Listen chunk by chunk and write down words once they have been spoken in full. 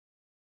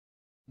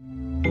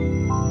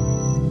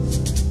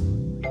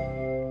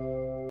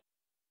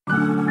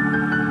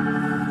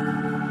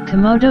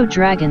Komodo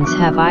dragons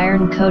have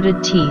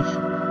iron-coated teeth.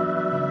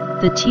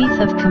 The teeth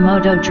of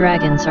Komodo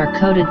dragons are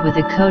coated with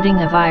a coating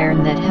of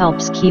iron that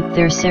helps keep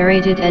their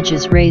serrated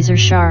edges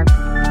razor-sharp,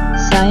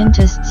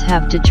 scientists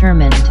have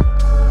determined.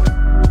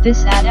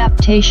 This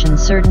adaptation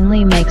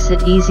certainly makes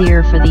it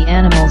easier for the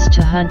animals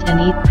to hunt and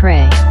eat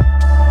prey.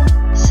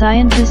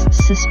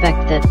 Scientists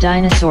suspect that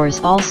dinosaurs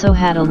also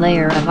had a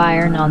layer of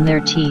iron on their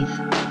teeth.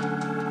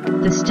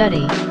 The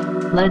study,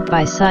 led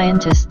by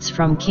scientists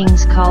from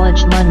King's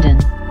College London,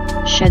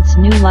 sheds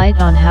new light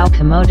on how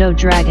Komodo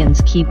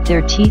dragons keep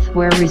their teeth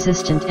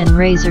wear-resistant and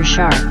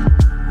razor-sharp.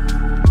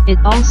 It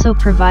also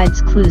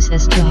provides clues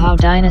as to how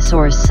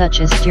dinosaurs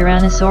such as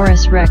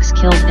Tyrannosaurus rex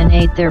killed and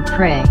ate their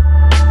prey.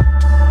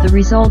 The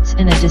results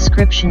in a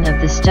description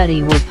of the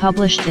study were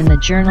published in the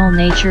journal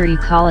Nature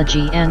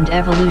Ecology and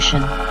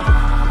Evolution.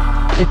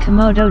 The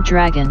Komodo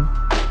dragon,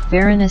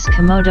 Varanus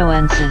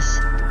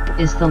komodoensis,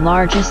 is the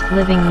largest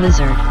living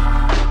lizard.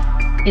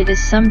 It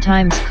is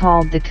sometimes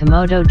called the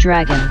Komodo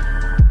dragon.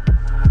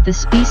 The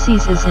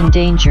species is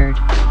endangered.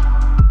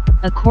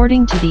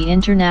 According to the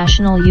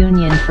International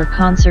Union for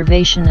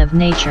Conservation of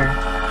Nature,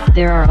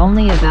 there are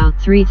only about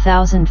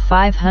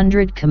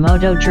 3,500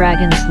 Komodo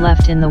dragons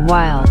left in the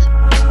wild.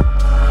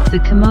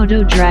 The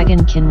Komodo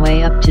dragon can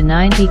weigh up to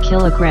 90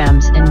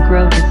 kilograms and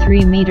grow to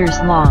 3 meters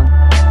long.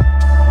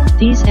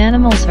 These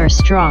animals are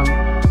strong,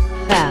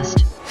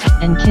 fast,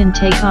 and can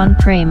take on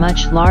prey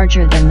much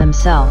larger than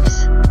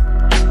themselves.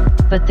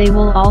 But they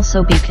will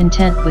also be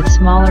content with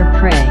smaller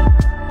prey.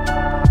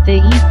 They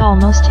eat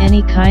almost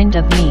any kind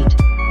of meat,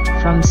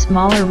 from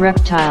smaller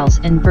reptiles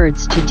and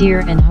birds to deer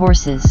and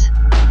horses.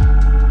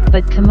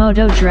 But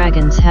Komodo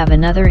dragons have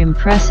another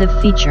impressive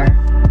feature.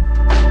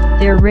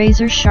 Their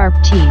razor-sharp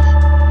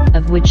teeth,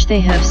 of which they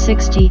have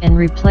 60 and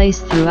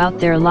replaced throughout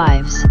their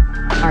lives,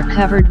 are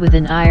covered with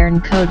an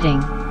iron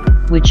coating,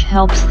 which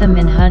helps them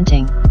in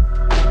hunting.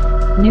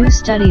 New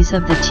studies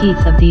of the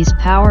teeth of these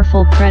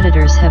powerful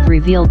predators have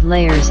revealed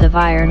layers of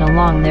iron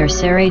along their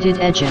serrated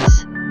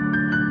edges.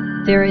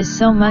 There is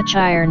so much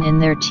iron in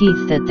their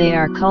teeth that they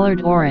are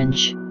colored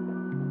orange.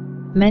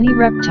 Many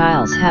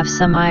reptiles have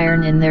some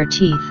iron in their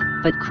teeth,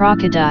 but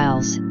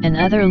crocodiles and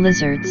other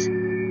lizards,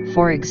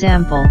 for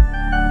example,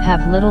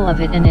 have little of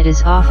it and it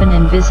is often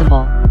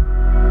invisible.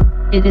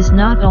 It is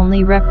not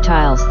only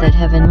reptiles that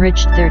have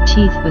enriched their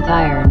teeth with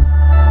iron.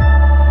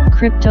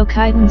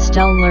 Cryptochiton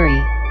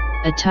stelluri,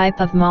 a type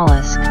of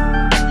mollusk,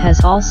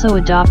 has also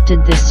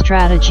adopted this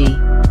strategy.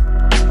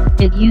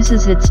 It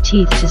uses its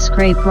teeth to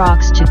scrape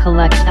rocks to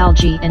collect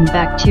algae and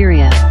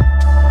bacteria.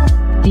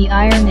 The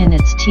iron in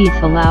its teeth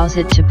allows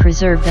it to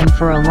preserve them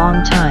for a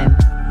long time.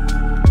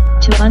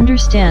 To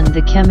understand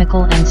the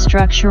chemical and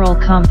structural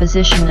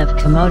composition of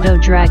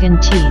Komodo dragon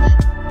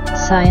teeth,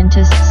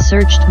 scientists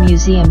searched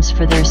museums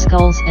for their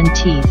skulls and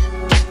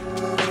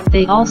teeth.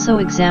 They also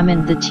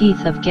examined the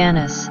teeth of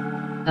Ganus,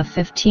 a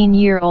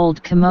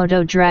 15-year-old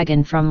Komodo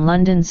dragon from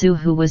London Zoo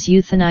who was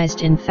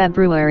euthanized in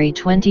February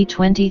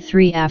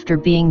 2023 after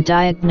being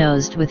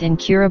diagnosed with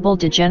incurable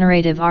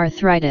degenerative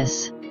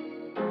arthritis.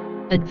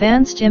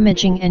 Advanced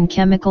imaging and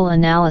chemical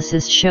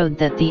analysis showed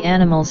that the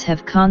animals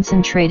have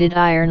concentrated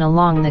iron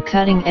along the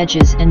cutting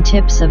edges and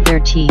tips of their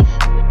teeth.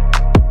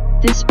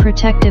 This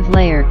protective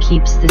layer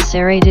keeps the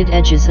serrated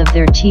edges of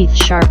their teeth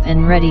sharp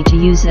and ready to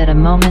use at a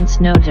moment's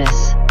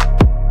notice.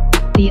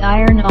 The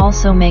iron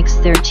also makes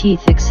their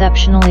teeth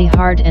exceptionally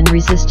hard and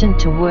resistant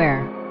to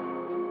wear.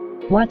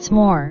 What's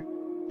more,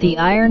 the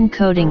iron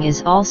coating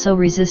is also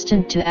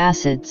resistant to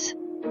acids.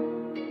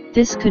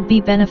 This could be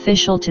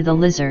beneficial to the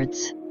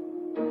lizards.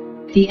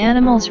 The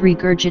animals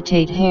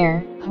regurgitate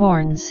hair,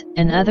 horns,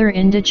 and other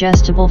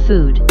indigestible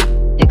food,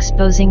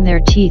 exposing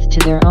their teeth to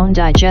their own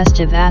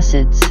digestive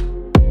acids.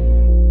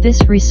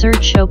 This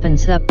research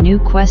opens up new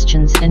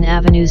questions and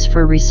avenues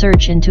for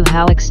research into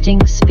how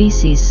extinct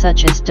species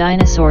such as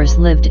dinosaurs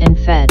lived and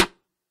fed.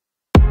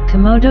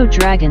 Komodo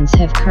dragons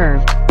have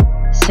curved,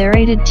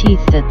 serrated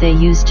teeth that they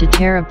use to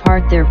tear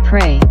apart their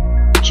prey,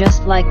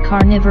 just like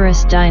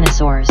carnivorous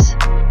dinosaurs.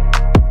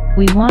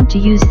 We want to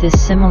use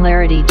this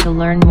similarity to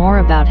learn more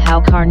about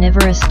how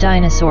carnivorous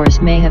dinosaurs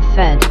may have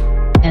fed,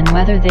 and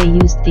whether they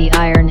used the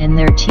iron in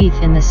their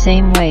teeth in the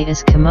same way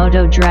as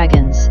Komodo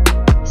dragons,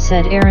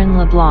 said Aaron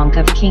LeBlanc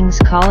of King's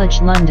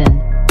College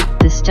London,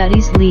 the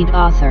study's lead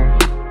author.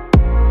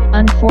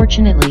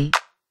 Unfortunately,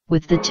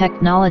 with the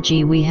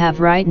technology we have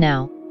right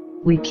now,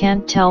 we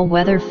can't tell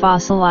whether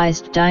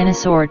fossilized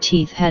dinosaur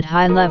teeth had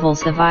high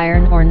levels of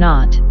iron or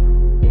not.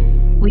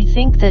 We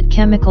think that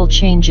chemical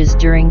changes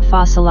during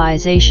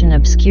fossilization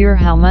obscure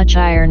how much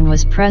iron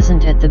was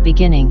present at the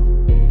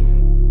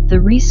beginning. The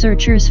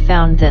researchers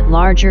found that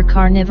larger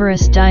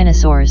carnivorous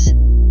dinosaurs,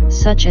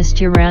 such as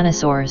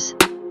tyrannosaurs,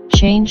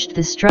 changed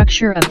the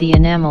structure of the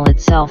enamel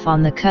itself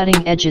on the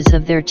cutting edges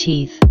of their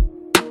teeth.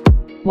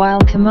 While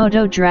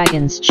Komodo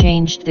dragons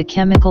changed the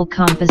chemical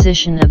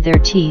composition of their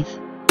teeth,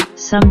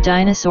 some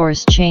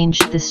dinosaurs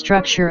changed the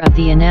structure of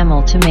the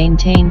enamel to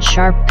maintain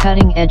sharp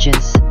cutting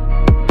edges.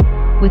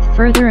 With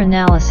further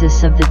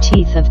analysis of the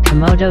teeth of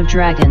Komodo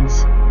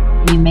dragons,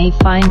 we may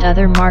find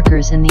other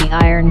markers in the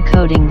iron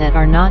coating that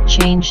are not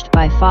changed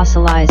by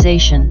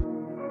fossilization.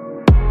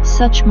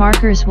 Such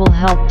markers will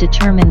help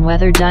determine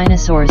whether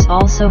dinosaurs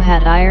also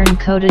had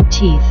iron-coated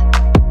teeth,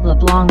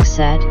 LeBlanc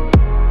said.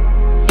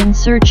 In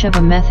search of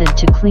a method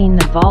to clean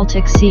the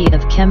Baltic Sea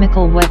of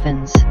chemical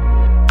weapons.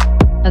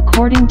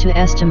 According to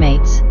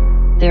estimates,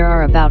 there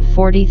are about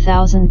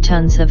 40,000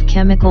 tons of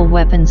chemical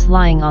weapons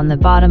lying on the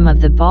bottom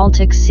of the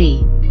Baltic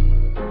Sea.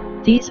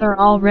 These are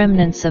all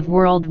remnants of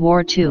World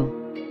War II.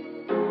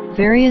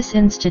 Various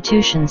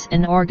institutions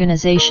and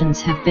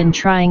organizations have been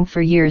trying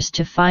for years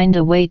to find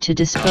a way to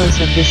dispose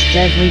of this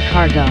deadly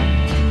cargo.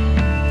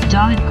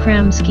 David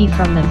Kramsky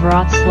from the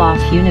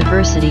Wrocław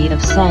University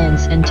of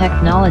Science and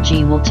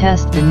Technology will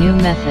test the new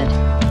method.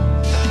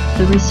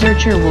 The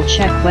researcher will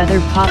check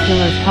whether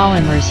popular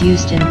polymers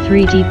used in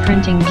 3D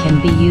printing can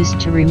be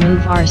used to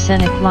remove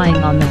arsenic lying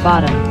on the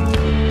bottom.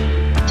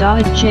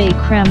 David J.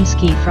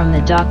 Kramsky from the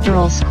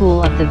Doctoral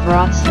School of the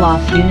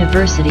Wrocław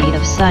University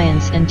of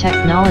Science and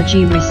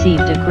Technology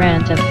received a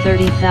grant of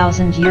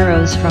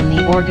 €30,000 from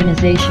the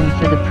Organization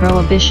for the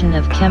Prohibition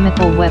of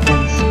Chemical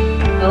Weapons,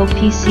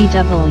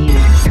 OPCW,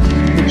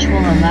 which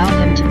will allow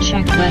him to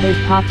check whether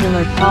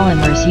popular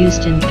polymers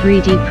used in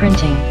 3D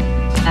printing,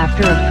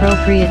 after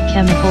appropriate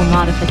chemical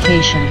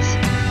modifications,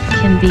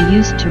 can be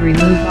used to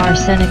remove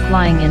arsenic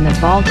lying in the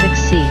Baltic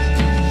Sea.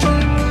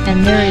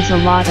 And there is a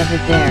lot of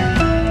it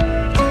there.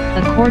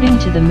 According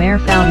to the Mayer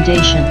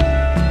Foundation,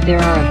 there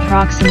are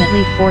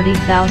approximately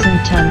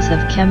 40,000 tons of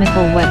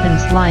chemical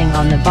weapons lying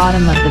on the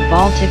bottom of the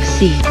Baltic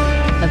Sea,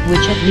 of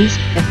which at least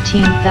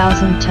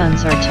 15,000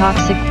 tons are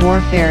toxic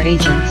warfare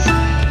agents,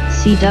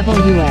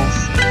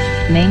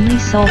 CWS, mainly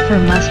sulfur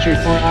mustard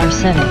or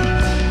arsenic,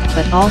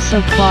 but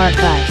also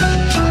chloride,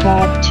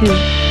 Clog-2,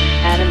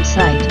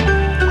 Adamsite,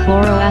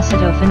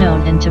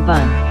 chloroacetophenone and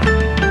tabun.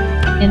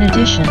 In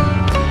addition,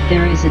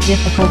 there is a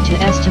difficult to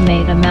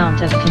estimate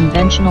amount of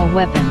conventional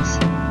weapons,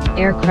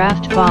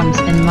 aircraft bombs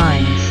and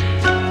mines.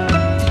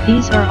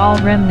 These are all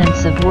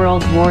remnants of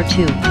World War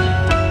II.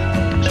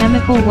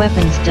 Chemical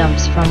weapons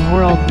dumps from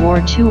World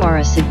War II are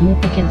a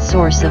significant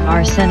source of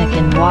arsenic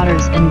in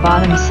waters and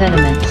bottom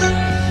sediments.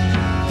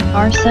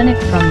 Arsenic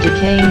from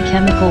decaying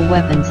chemical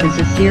weapons is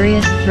a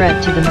serious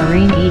threat to the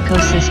marine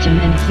ecosystem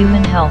and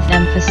human health,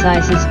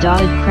 emphasizes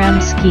David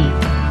Kramsky,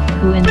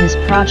 who in his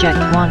project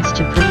wants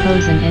to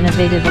propose an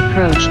innovative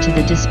approach to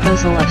the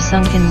disposal of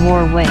sunken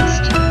war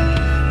waste.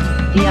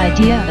 The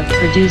idea of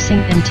producing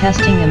and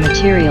testing a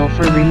material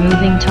for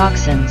removing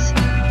toxins,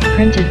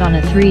 printed on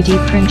a 3D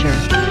printer,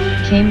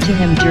 came to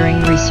him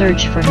during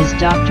research for his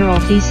doctoral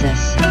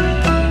thesis.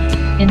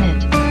 In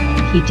it,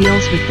 he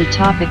deals with the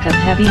topic of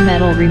heavy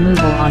metal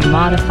removal on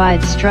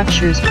modified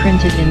structures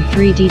printed in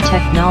 3D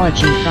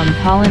technology from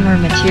polymer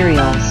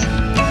materials.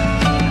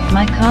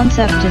 My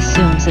concept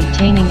assumes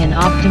obtaining an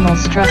optimal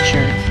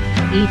structure,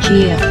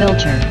 e.g. a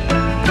filter,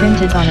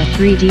 printed on a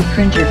 3D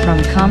printer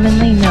from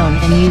commonly known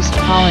and used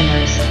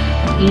polymers,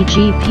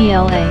 e.g.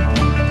 PLA,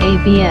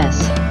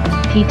 ABS,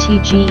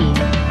 PTGE,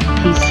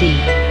 PC.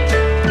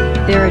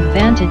 Their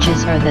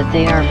advantages are that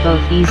they are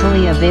both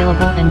easily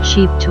available and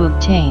cheap to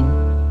obtain,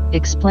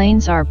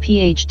 explains our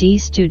PhD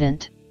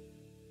student.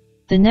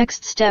 The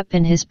next step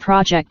in his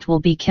project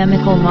will be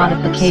chemical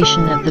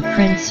modification of the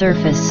print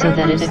surface so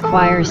that it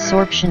acquires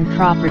sorption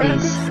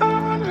properties.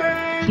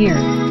 Here,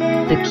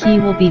 the key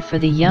will be for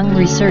the young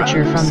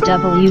researcher from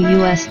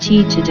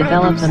WUST to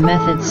develop a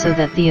method so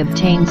that the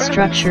obtained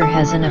structure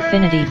has an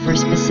affinity for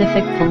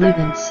specific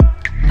pollutants,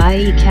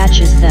 i.e.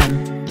 catches them,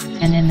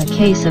 and in the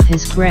case of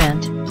his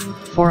grant,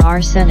 for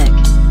arsenic.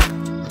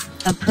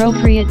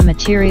 Appropriate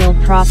material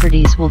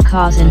properties will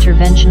cause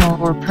interventional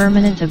or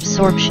permanent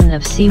absorption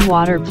of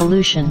seawater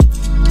pollution,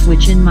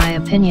 which in my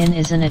opinion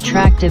is an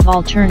attractive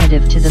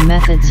alternative to the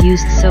methods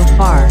used so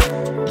far,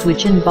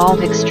 which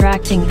involve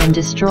extracting and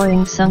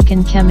destroying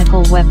sunken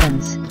chemical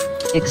weapons,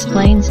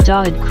 explains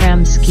David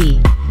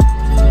Kramsky.